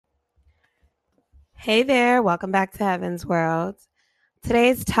Hey there, welcome back to Heaven's World.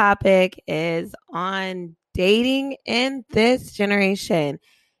 Today's topic is on dating in this generation.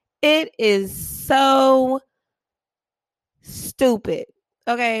 It is so stupid.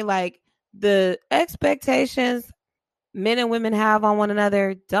 Okay, like the expectations men and women have on one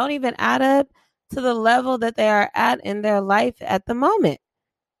another don't even add up to the level that they are at in their life at the moment.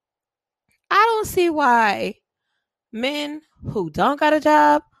 I don't see why men who don't got a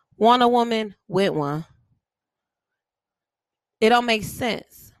job want a woman with one. It don't make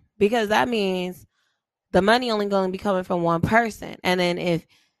sense because that means the money only going to be coming from one person. And then if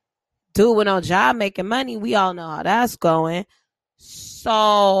dude with no job making money, we all know how that's going.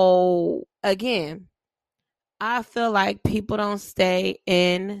 So again, I feel like people don't stay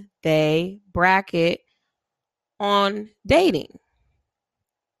in they bracket on dating.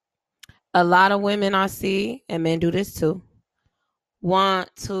 A lot of women I see, and men do this too, want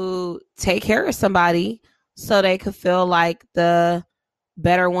to take care of somebody so they could feel like the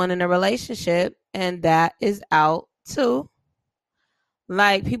better one in a relationship, and that is out too.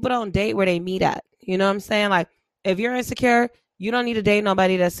 Like people don't date where they meet at. You know what I'm saying? Like if you're insecure, you don't need to date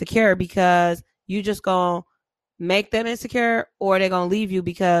nobody that's secure because you just gonna make them insecure or they're gonna leave you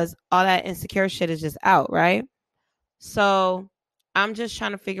because all that insecure shit is just out, right? So I'm just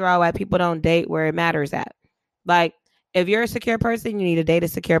trying to figure out why people don't date where it matters at. Like if you're a secure person, you need to date a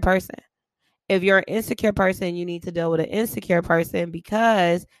secure person. If you're an insecure person, you need to deal with an insecure person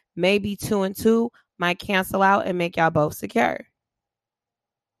because maybe two and two might cancel out and make y'all both secure.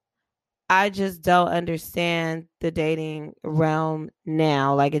 I just don't understand the dating realm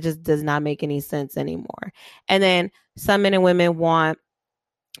now. Like it just does not make any sense anymore. And then some men and women want,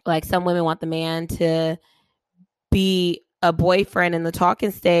 like some women want the man to be a boyfriend in the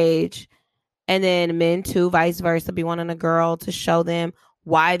talking stage. And then men too, vice versa, be wanting a girl to show them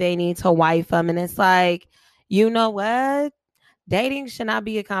why they need to wife them. And it's like, you know what? Dating should not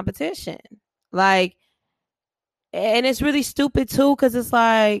be a competition. Like, and it's really stupid too, because it's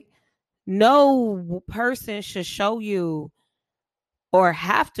like, no person should show you or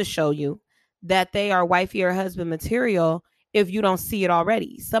have to show you that they are wifey or husband material if you don't see it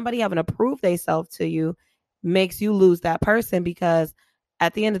already. Somebody having to prove themselves to you makes you lose that person because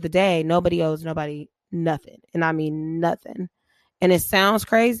at the end of the day, nobody owes nobody nothing. And I mean nothing. And it sounds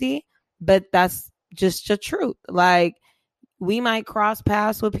crazy, but that's just the truth. Like we might cross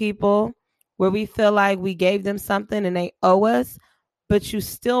paths with people where we feel like we gave them something and they owe us, but you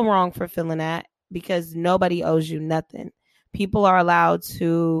still wrong for feeling that because nobody owes you nothing. People are allowed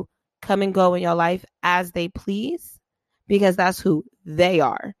to come and go in your life as they please because that's who they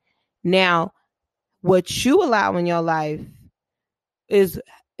are. Now, what you allow in your life is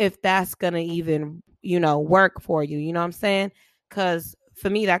if that's going to even, work for you. You know what I'm saying? Because for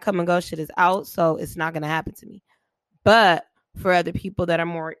me, that come and go shit is out. So it's not going to happen to me. But for other people that are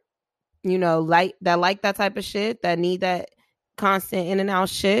more, like that type of shit, that need that constant in and out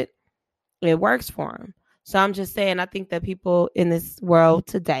shit, it works for them. So I'm just saying, I think that people in this world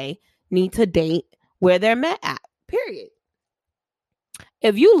today need to date where they're met at. Period.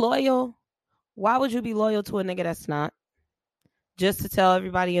 If you loyal, why would you be loyal to a nigga that's not? Just to tell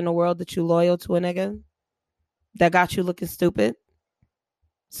everybody in the world that you loyal to a nigga that got you looking stupid.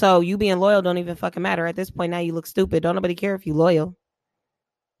 So you being loyal don't even fucking matter. At this point now you look stupid. Don't nobody care if you loyal.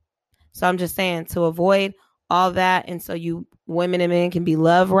 So I'm just saying to avoid all that and so you women and men can be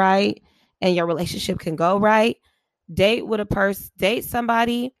loved right and your relationship can go right, date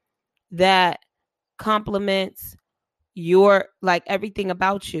somebody that complements your like everything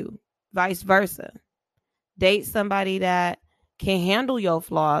about you, vice versa. Date somebody that can handle your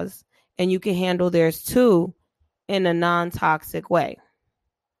flaws and you can handle theirs too in a non-toxic way.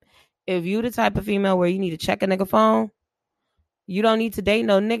 If you the type of female where you need to check a nigga phone, you don't need to date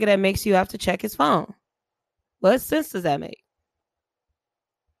no nigga that makes you have to check his phone. What sense does that make?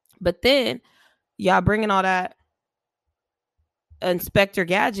 But then y'all bringing all that Inspector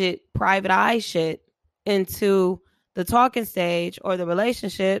Gadget private eye shit into the talking stage or the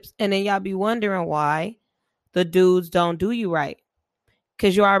relationships, and then y'all be wondering why the dudes don't do you right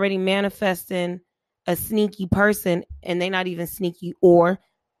because you're already manifesting a sneaky person and they not even sneaky, or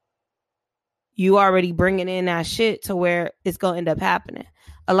you already bringing in that shit to where it's going to end up happening.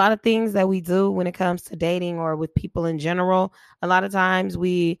 A lot of things that we do when it comes to dating or with people in general, a lot of times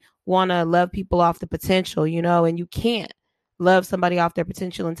we want to love people off the potential, and you can't love somebody off their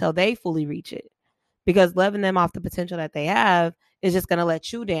potential until they fully reach it, because loving them off the potential that they have is just going to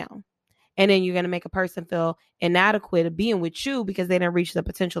let you down. And then you're going to make a person feel inadequate of being with you because they didn't reach the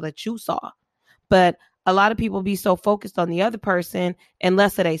potential that you saw. But a lot of people be so focused on the other person and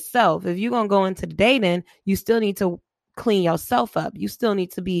less of themselves. If you're going to go into the dating, you still need to clean yourself up. You still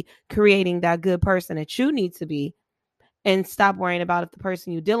need to be creating that good person that you need to be, and stop worrying about if the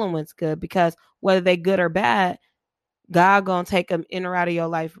person you're dealing with is good, because whether they good or bad, God gonna take them in or out of your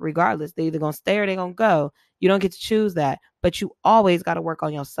life regardless. They either gonna stay or they gonna go. You don't get to choose that, but you always got to work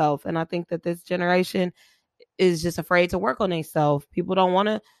on yourself. And I think that this generation is just afraid to work on themselves. People don't want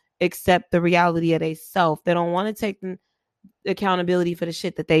to accept the reality of themselves. They don't want to take the accountability for the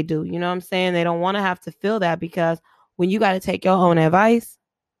shit that they do. You know what I'm saying? They don't want to have to feel that, because when you got to take your own advice,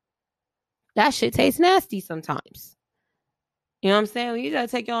 that shit tastes nasty sometimes. You know what I'm saying? When you got to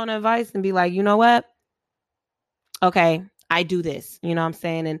take your own advice and be like, you know what? Okay, I do this. You know what I'm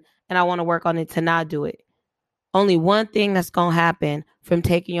saying? And I want to work on it to not do it. Only one thing that's going to happen from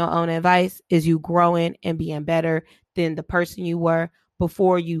taking your own advice is you growing and being better than the person you were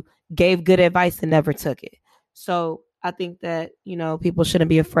before you gave good advice and never took it. So I think that, people shouldn't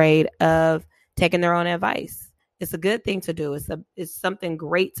be afraid of taking their own advice. It's a good thing to do. It's something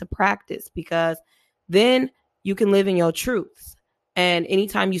great to practice, because then you can live in your truths. And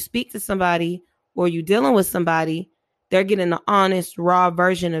anytime you speak to somebody or you're dealing with somebody, they're getting the honest, raw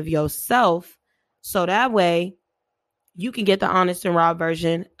version of yourself. So that way you can get the honest and raw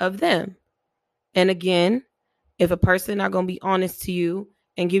version of them. And again, if a person not going to be honest to you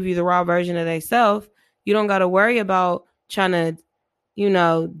and give you the raw version of themselves, you don't got to worry about trying to,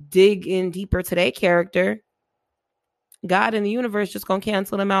 dig in deeper to their character. God and the universe just going to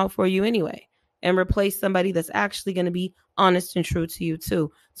cancel them out for you anyway and replace somebody that's actually going to be honest and true to you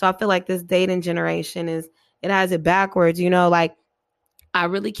too. So I feel like this dating generation it has it backwards, like I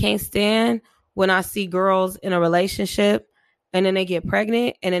really can't stand when I see girls in a relationship and then they get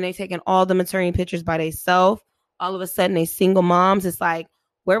pregnant and then they taking all the maturing pictures by themselves. All of a sudden they single moms. It's like,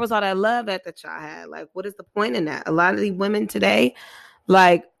 where was all that love that y'all had? Like, what is the point in that? A lot of these women today,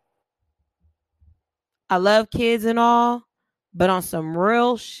 like, I love kids and all, but on some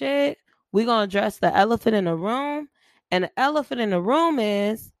real shit, we gonna address the elephant in the room. And the elephant in the room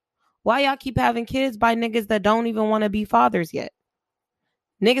is, why y'all keep having kids by niggas that don't even want to be fathers yet?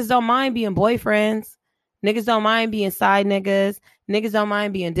 Niggas don't mind being boyfriends. Niggas don't mind being side niggas. Niggas don't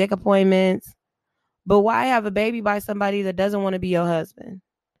mind being dick appointments. But why have a baby by somebody that doesn't want to be your husband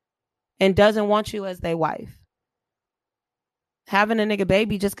and doesn't want you as their wife? Having a nigga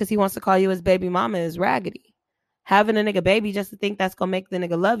baby just because he wants to call you his baby mama is raggedy. Having a nigga baby just to think that's going to make the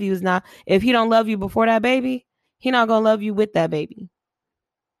nigga love you is not. If he don't love you before that baby, he not going to love you with that baby.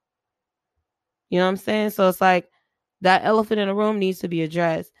 You know what I'm saying? So it's like, that elephant in the room needs to be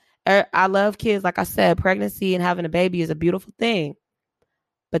addressed. I love kids. Like I said, pregnancy and having a baby is a beautiful thing.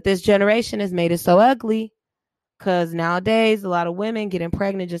 But this generation has made it so ugly, because nowadays a lot of women getting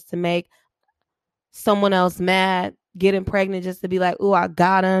pregnant just to make someone else mad, getting pregnant just to be like, ooh, I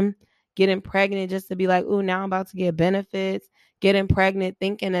got him, getting pregnant just to be like, ooh, now I'm about to get benefits, getting pregnant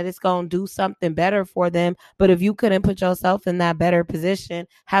thinking that it's going to do something better for them. But if you couldn't put yourself in that better position,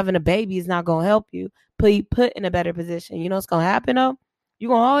 having a baby is not going to help you. Put in a better position. You know what's going to happen though? You're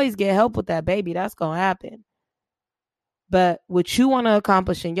going to always get help with that baby. That's going to happen. But what you want to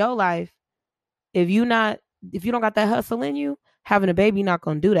accomplish in your life, if you don't got that hustle in you, having a baby not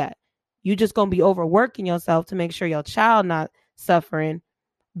going to do that. You just going to be overworking yourself to make sure your child not suffering.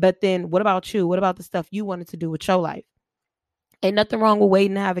 But then what about you? What about the stuff you wanted to do with your life? Ain't nothing wrong with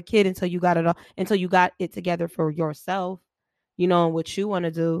waiting to have a kid until you got it together for yourself, and what you want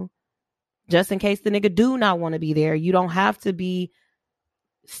to do. Just in case the nigga do not want to be there, you don't have to be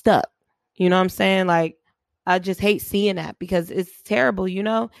stuck. You know what I'm saying? Like, I just hate seeing that because it's terrible,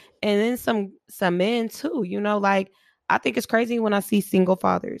 And then some men too, like, I think it's crazy when I see single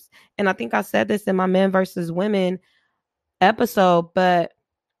fathers. And I think I said this in my men versus women episode, but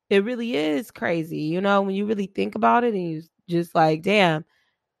it really is crazy, when you really think about it and you just like, damn,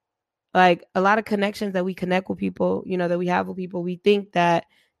 like a lot of connections that we connect with people, that we have with people, we think that,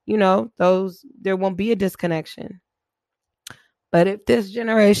 there won't be a disconnection. But if this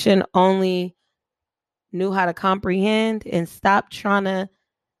generation only knew how to comprehend and stop trying to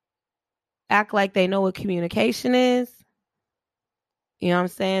act like they know what communication is, you know what I'm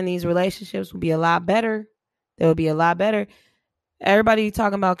saying? These relationships will be a lot better. They will be a lot better. Everybody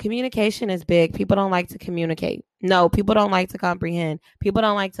talking about communication is big. People don't like to communicate. No, people don't like to comprehend. People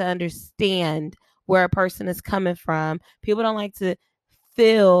don't like to understand where a person is coming from. People don't like to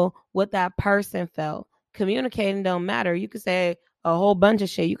feel what that person felt. Communicating don't matter. You could say a whole bunch of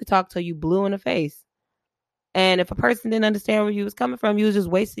shit. You could talk till you blue in the face. And if a person didn't understand where you was coming from, you was just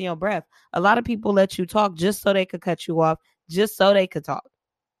wasting your breath. A lot of people let you talk just so they could cut you off, just so they could talk.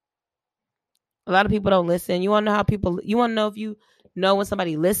 A lot of people don't listen. You want to know how people, you want to know if you know when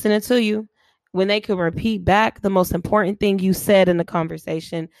somebody listening to you, when they can repeat back the most important thing you said in the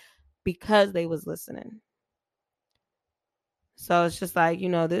conversation because they was listening. So it's just like,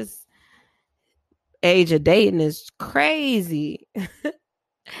 this age of dating is crazy.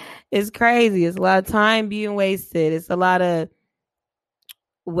 It's crazy. It's a lot of time being wasted. It's a lot of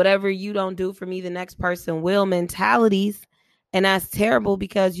whatever you don't do for me, the next person will mentalities. And that's terrible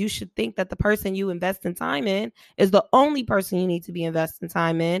because you should think that the person you invest in time in is the only person you need to be investing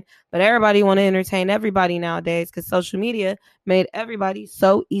time in. But everybody want to entertain everybody nowadays because social media made everybody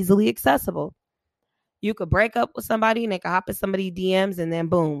so easily accessible. You could break up with somebody and they could hop in somebody's DMs and then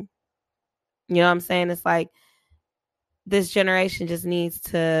boom. You know what I'm saying? It's like this generation just needs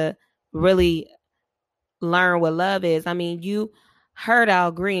to really learn what love is. I mean, you heard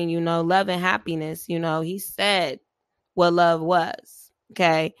Al Green, love and happiness. He said what love was.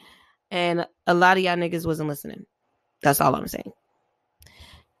 Okay. And a lot of y'all niggas wasn't listening. That's all I'm saying.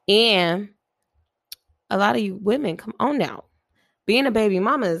 And a lot of you women, come on now. Being a baby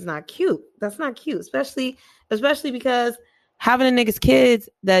mama is not cute. That's not cute, especially because having a nigga's kids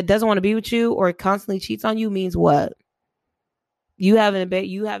that doesn't want to be with you or constantly cheats on you means what? You having a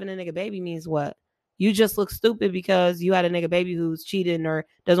nigga baby means what? You just look stupid because you had a nigga baby who's cheating or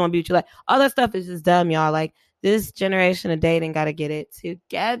doesn't want to be with you. Like, all that stuff is just dumb, y'all. Like, this generation of dating got to get it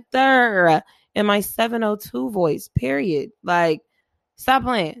together. In my 702 voice, period. Like, stop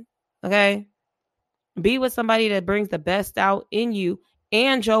playing, okay? Be with somebody that brings the best out in you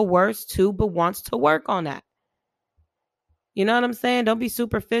and your worst too, but wants to work on that. You know what I'm saying? Don't be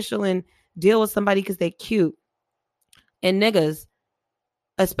superficial and deal with somebody because they cute. And niggas,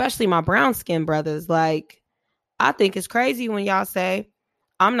 especially my brown skin brothers, like, I think it's crazy when y'all say,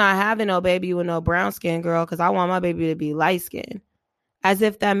 I'm not having no baby with no brown skin girl because I want my baby to be light skinned. As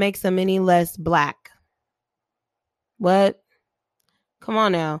if that makes them any less black. What? Come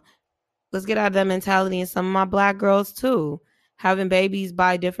on now. Let's get out of that mentality. And some of my black girls too, having babies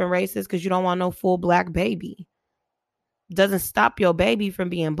by different races because you don't want no full black baby. Doesn't stop your baby from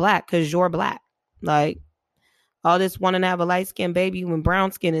being black because you're black. Like, all this wanting to have a light skinned baby when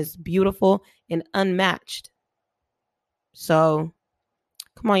brown skin is beautiful and unmatched. So,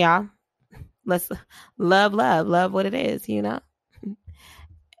 come on, y'all. Let's love what it is,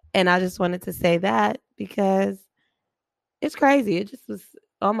 And I just wanted to say that because it's crazy. It just was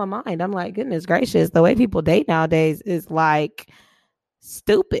on my mind. I'm like, goodness gracious, the way people date nowadays is like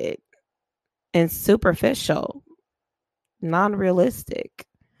stupid and superficial, non-realistic,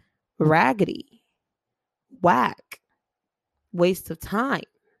 raggedy, whack, waste of time.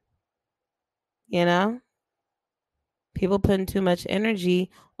 People putting too much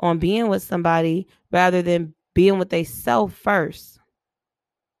energy on being with somebody rather than being with they self first.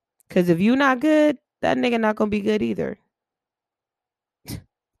 Because if you not good, that nigga not gonna be good either.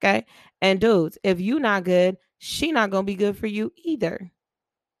 Okay? And dudes, if you not good, she not gonna be good for you either.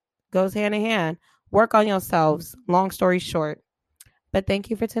 Goes hand in hand. Work on yourselves. Long story short. But thank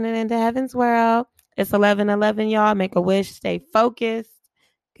you for tuning in to Heaven's World. It's 11:11, y'all. Make a wish. Stay focused.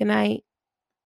 Good night.